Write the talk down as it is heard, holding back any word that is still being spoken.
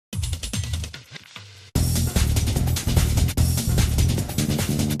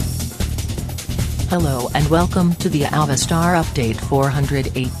Hello and welcome to the Avastar Update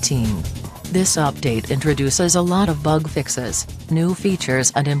 418. This update introduces a lot of bug fixes, new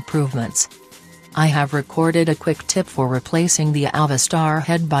features and improvements. I have recorded a quick tip for replacing the Avastar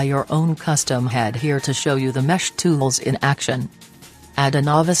head by your own custom head here to show you the mesh tools in action. Add an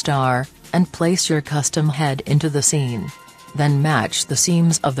Avastar, and place your custom head into the scene. Then match the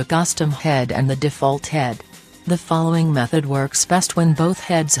seams of the custom head and the default head. The following method works best when both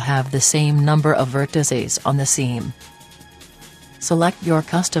heads have the same number of vertices on the seam. Select your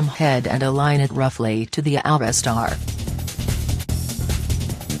custom head and align it roughly to the Avastar.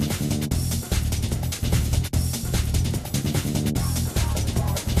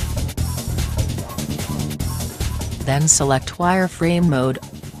 Then select wireframe mode.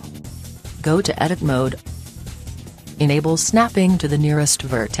 Go to edit mode. Enable snapping to the nearest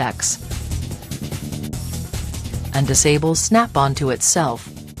vertex. And disable snap onto itself.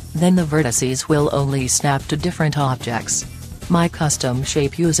 Then the vertices will only snap to different objects. My custom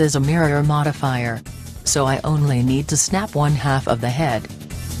shape uses a mirror modifier, so I only need to snap one half of the head.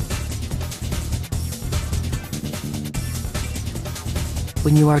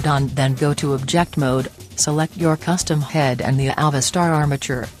 When you are done, then go to object mode, select your custom head and the Avastar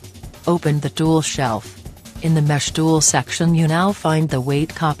armature. Open the tool shelf. In the mesh tool section you now find the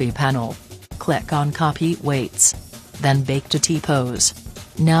weight copy panel. Click on copy weights. Then bake to T-pose.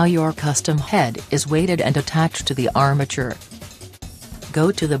 Now your custom head is weighted and attached to the armature.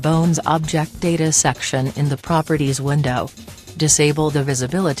 Go to the bones object data section in the properties window. Disable the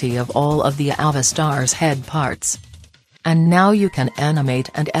visibility of all of the Avastar's head parts. And now you can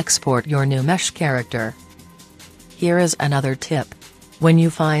animate and export your new mesh character. Here is another tip. When you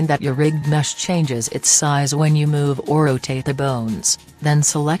find that your rigged mesh changes its size when you move or rotate the bones, then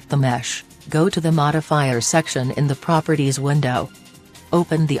select the mesh. Go to the modifier section in the properties window.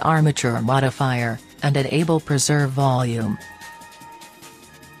 Open the armature modifier, and enable preserve volume.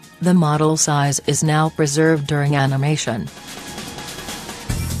 The model size is now preserved during animation.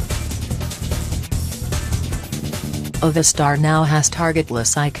 Avastar now has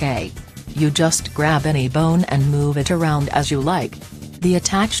targetless IK. You just grab any bone and move it around as you like. The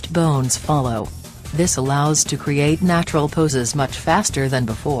attached bones follow. This allows to create natural poses much faster than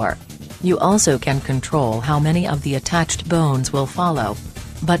before. You also can control how many of the attached bones will follow.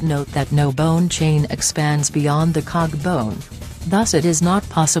 But note that no bone chain expands beyond the cog bone. Thus it is not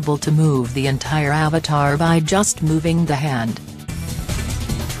possible to move the entire avatar by just moving the hand.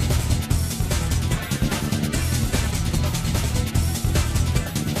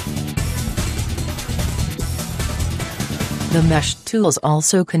 The mesh tools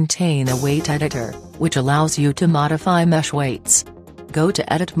also contain a weight editor, which allows you to modify mesh weights. Go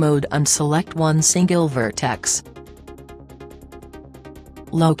to edit mode and select one single vertex.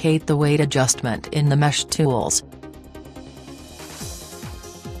 Locate the weight adjustment in the mesh tools.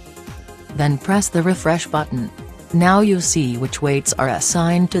 Then press the refresh button. Now you see which weights are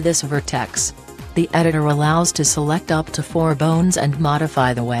assigned to this vertex. The editor allows to select up to 4 bones and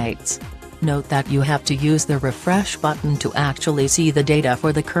modify the weights. Note that you have to use the refresh button to actually see the data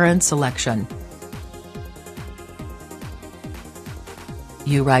for the current selection.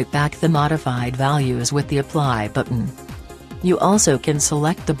 You write back the modified values with the apply button. You also can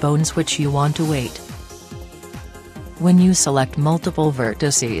select the bones which you want to weight. When you select multiple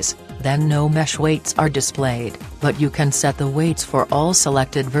vertices, then no mesh weights are displayed, but you can set the weights for all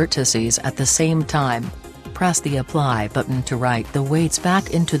selected vertices at the same time. Press the apply button to write the weights back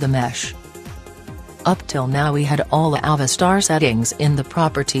into the mesh. Up till now we had all Avastar settings in the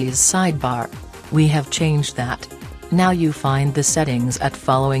properties sidebar. We have changed that. Now you find the settings at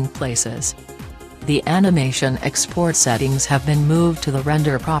following places. The animation export settings have been moved to the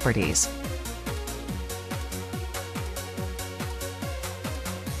render properties.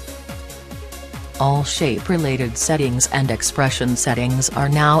 All shape-related settings and expression settings are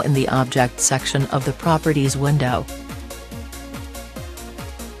now in the object section of the properties window.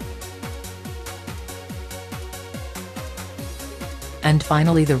 And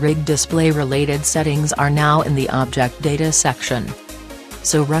finally the rig display related settings are now in the object data section.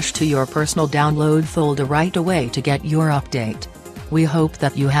 So rush to your personal download folder right away to get your update. We hope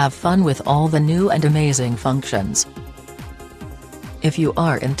that you have fun with all the new and amazing functions. If you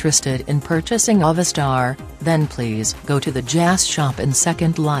are interested in purchasing Avastar, then please go to the Jazz shop in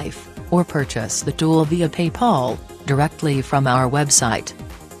Second Life, or purchase the tool via PayPal, directly from our website.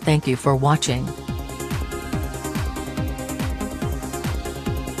 Thank you for watching.